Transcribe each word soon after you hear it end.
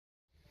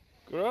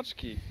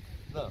Góreczki.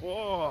 No.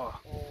 Whoa.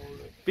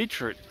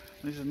 Beetroot.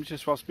 These are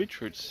Mieczysław's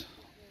beetroots.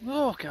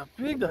 Look how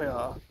big they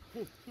are.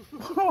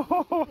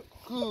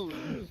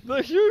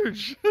 They're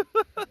huge.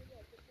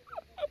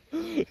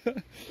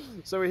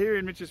 So we're here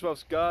in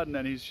Mieczyslaw's garden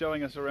and he's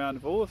showing us around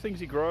of all the things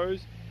he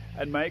grows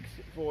and makes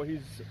for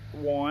his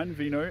wine,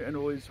 vino, and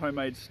all his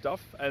homemade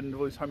stuff and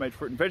all his homemade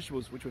fruit and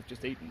vegetables which we've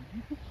just eaten.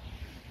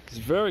 It's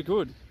very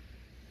good.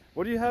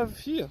 What do you have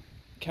here?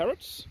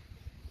 Carrots?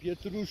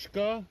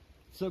 Pietruszka,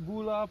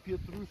 cebula,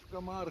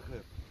 pietruszka,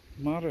 marchew.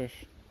 Marchew.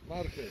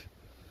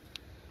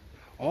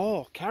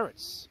 Oh,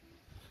 carrots.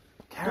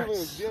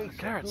 Carrots.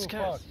 Carrots.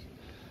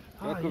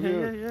 Oh,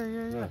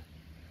 yeah.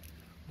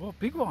 Well,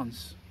 big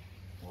ones.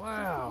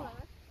 Wow.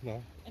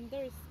 No. And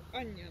there's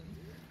onion.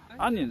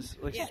 Onions?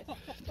 Like Yes.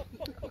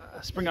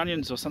 spring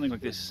onions or something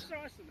like this.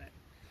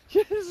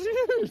 Yeah, it's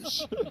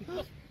huge.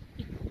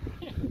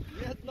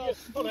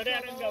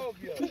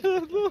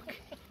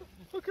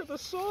 Look at the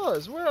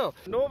size. Wow.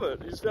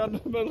 Norbert, he's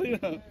found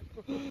Melina.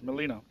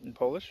 Melina in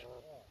Polish.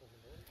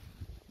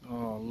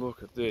 Oh,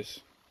 look at this.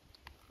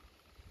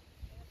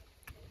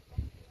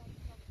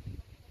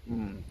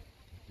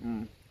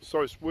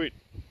 So sweet.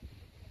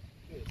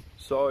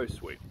 So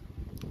sweet.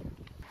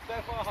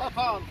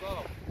 Stefan,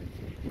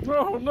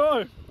 Oh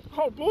no!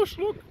 Whole bush,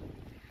 look!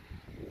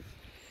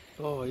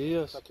 Oh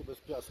yes. Takie bez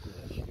piasku.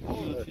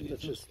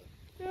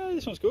 Yeah,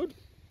 this one's good.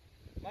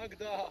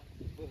 Magda.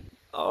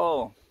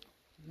 Oh,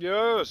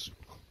 yes.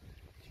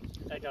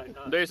 They don't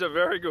know. These are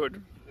very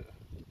good.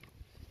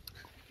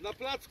 Na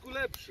placku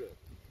lepsze.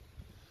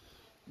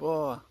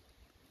 Oh,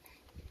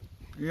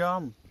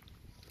 yum.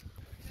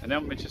 And now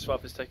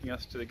Mieczyslaw is taking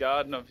us to the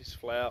garden of his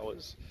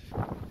flowers.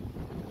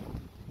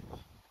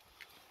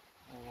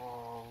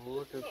 Oh,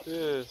 look at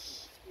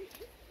this.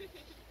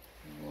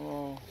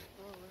 Oh.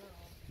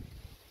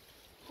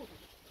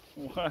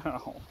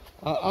 Wow.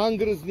 A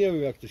angres nie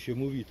wiem jak to się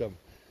mówi tam.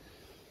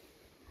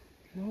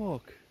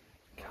 Look,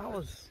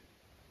 colours.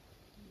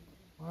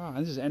 Wow,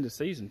 and this is end of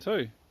season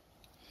too.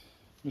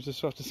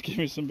 Mieczyslaw, just give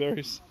me some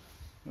berries.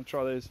 I'll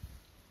try these.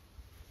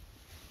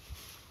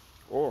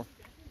 Or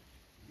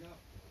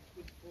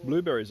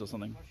blueberries or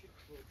something.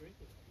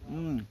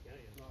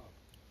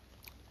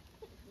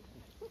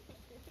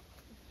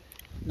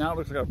 Now it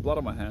looks like I have blood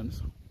on my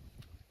hands.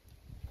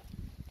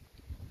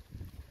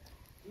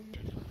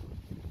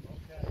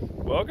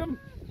 Welcome.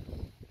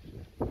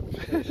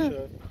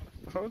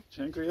 Oh,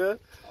 dziękuję.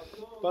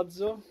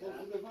 Bardzo.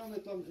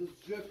 Tam ze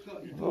drzewka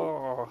i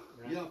Oh,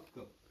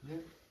 jabłka.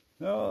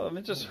 no,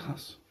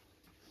 Mieczyslaw.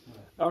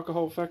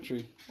 Alcohol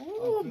factory.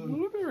 Oh,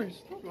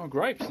 blueberries. Oh,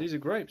 grapes. These are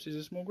grapes. These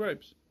are small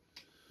grapes.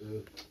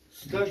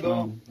 Z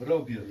tego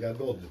robię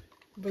jagody.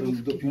 To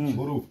jest do pić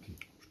borówki.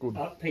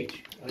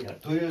 Peach. Oh, yeah.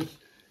 To jest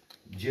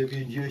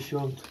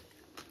 90%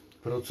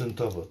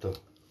 to.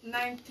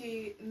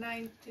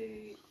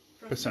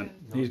 90%.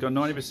 He's got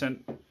 90%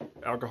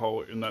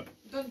 alcohol in that.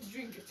 Don't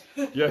drink it.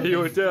 Yeah, he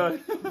would die.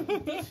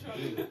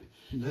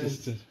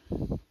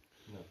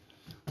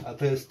 A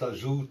to jest ta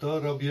żółta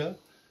robię.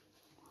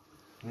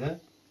 Nie?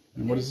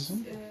 And what is this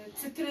one?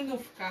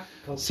 Cytrynówka.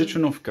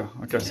 Citronówka.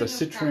 Okay, so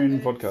citron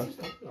vodka. Yes,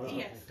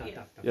 yes.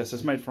 Yes,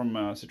 it's made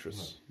from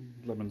citrus,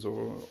 lemons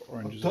or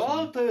oranges. Or To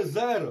something. to jest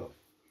zero.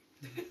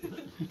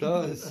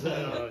 To jest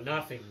zero. No,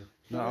 nothing.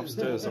 No,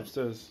 upstairs.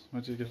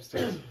 Where did you get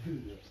upstairs?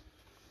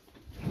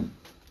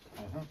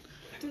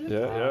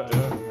 Yeah.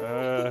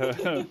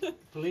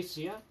 Police,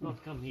 yeah?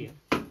 Not come here.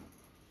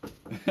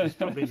 It's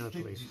probably not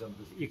police.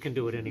 You can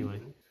do it anyway.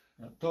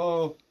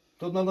 To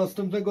na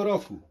następnego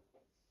roku.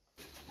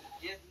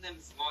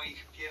 Jednym z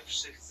moich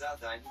pierwszych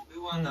zadań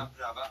była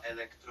naprawa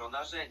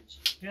elektronarzędzi.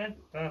 Yeah,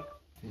 yeah,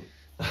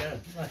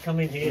 I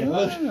come in here.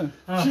 Yeah.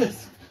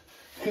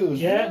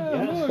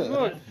 Yeah.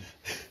 Look.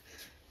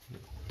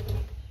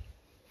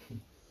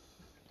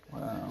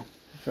 Wow,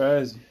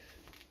 crazy.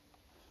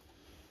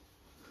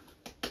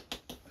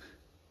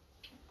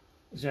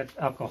 Is that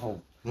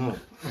alcohol? No.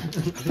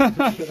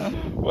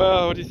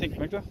 Well, what do you think,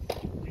 Magda?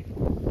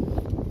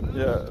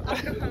 Yeah.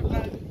 Alcohol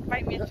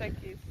by Mieczek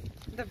is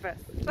the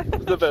best.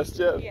 The best,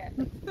 yeah. Yeah.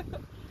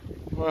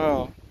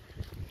 Wow.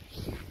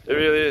 It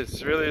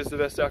really is the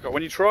best alcohol.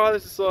 When you try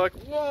this, it's like,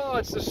 wow,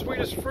 it's the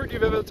sweetest fruit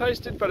you've ever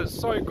tasted, but it's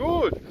so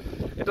good.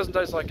 It doesn't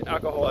taste like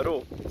alcohol at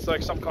all. It's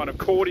like some kind of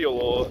cordial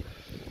or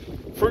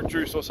fruit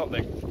juice or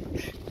something.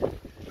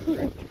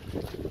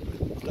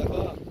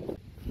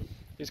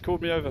 He's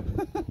called me over.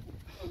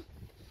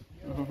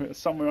 Oh, we're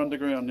somewhere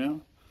underground now.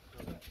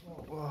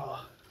 Wow.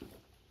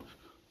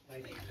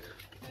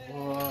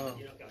 Wow.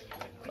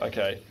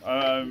 Okay,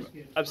 I'm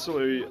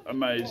absolutely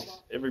amazed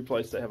every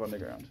place they have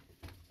underground.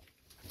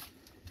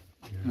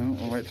 No,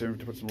 I'll wait for him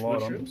to put some light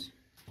Mushrooms?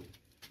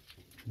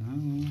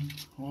 on.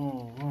 No.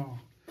 Oh, wow.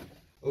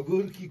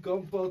 Ogórki,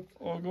 kompot.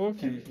 Oh,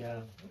 gorky.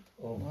 Yeah.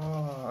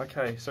 Oh,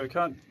 okay. So you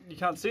can't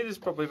see this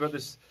properly, but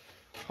this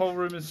whole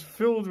room is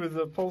filled with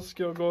the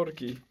polskie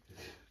ogórki.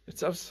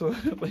 It's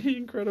absolutely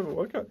incredible.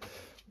 Okay.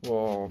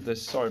 Whoa,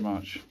 there's so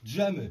much.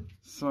 Dżemy.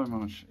 So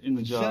much in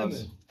the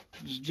jars.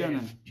 Dżemy. Just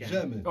jam.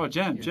 Dżemy. Oh,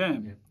 jam.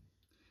 Yeah.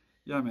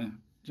 Yeah, man.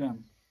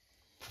 Jam.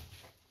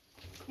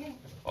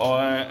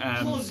 I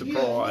am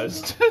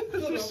surprised.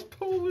 These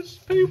Polish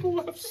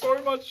people have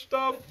so much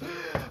stuff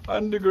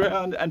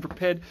underground and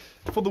prepared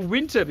for the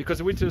winter, because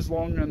the winter is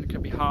long and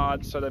can be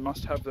hard, so they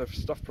must have their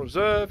stuff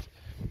preserved.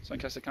 So in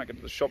case they can't get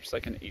to the shops, they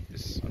can eat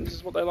this. And this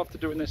is what they love to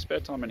do in their spare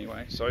time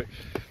anyway. So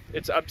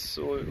it's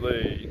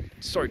absolutely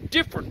so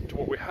different to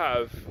what we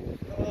have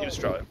in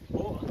Australia.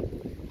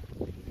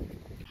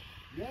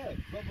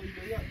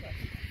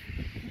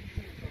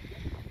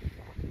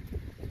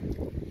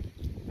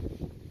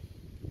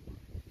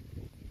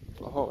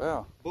 Oh,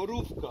 yeah.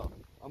 Borówka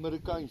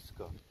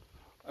amerykańska.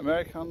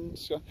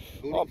 Americans.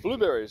 Oh,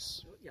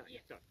 blueberries. Yeah,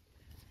 yeah.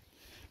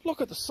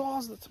 Look at the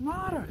size of the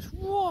tomatoes.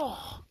 Whoa.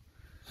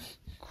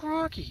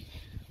 Crikey.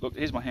 Look,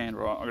 here's my hand,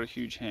 right? I've got a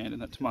huge hand,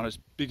 and that tomato's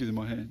bigger than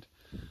my hand.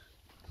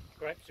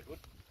 Grapes are good.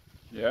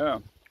 Yeah.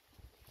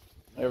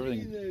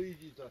 Everything.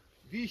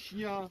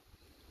 Wiśnia,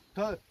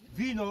 te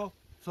wino,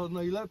 co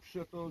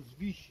najlepsze to z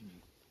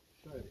wiśni.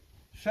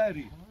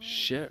 Sherry.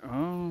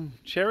 Oh,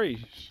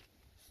 cherries.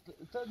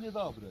 Te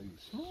niedobre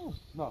już.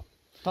 No,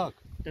 tak,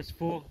 That's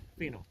for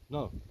vino.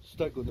 no, z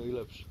tego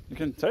najlepsze. You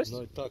can taste?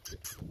 No i tak.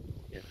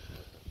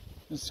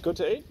 It's good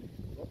to eat?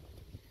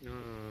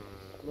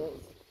 No,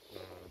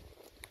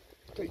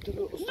 tutaj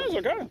tyle It's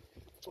okay.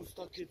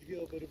 ostatnie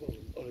dwie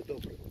oberwałem, ale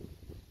dobre.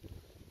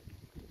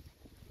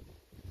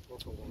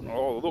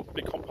 Oh, look,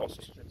 big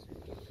compost.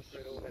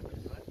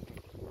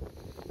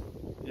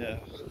 Yeah.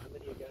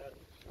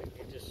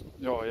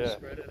 Oh, yeah.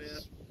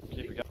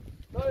 Keep it going.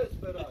 To jest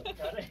Ferrari.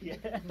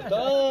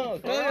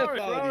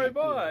 Ferrari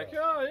bike.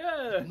 Oh,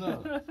 yeah.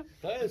 No,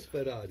 to jest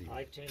Ferrari.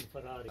 I-10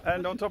 Ferrari.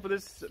 And on top of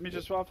this,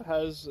 Mieczyslaw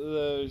has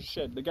the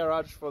shed, the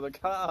garage for the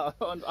car.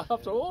 And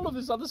after all of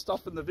this other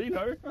stuff in the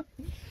vino,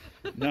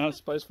 now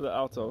space for the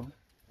auto.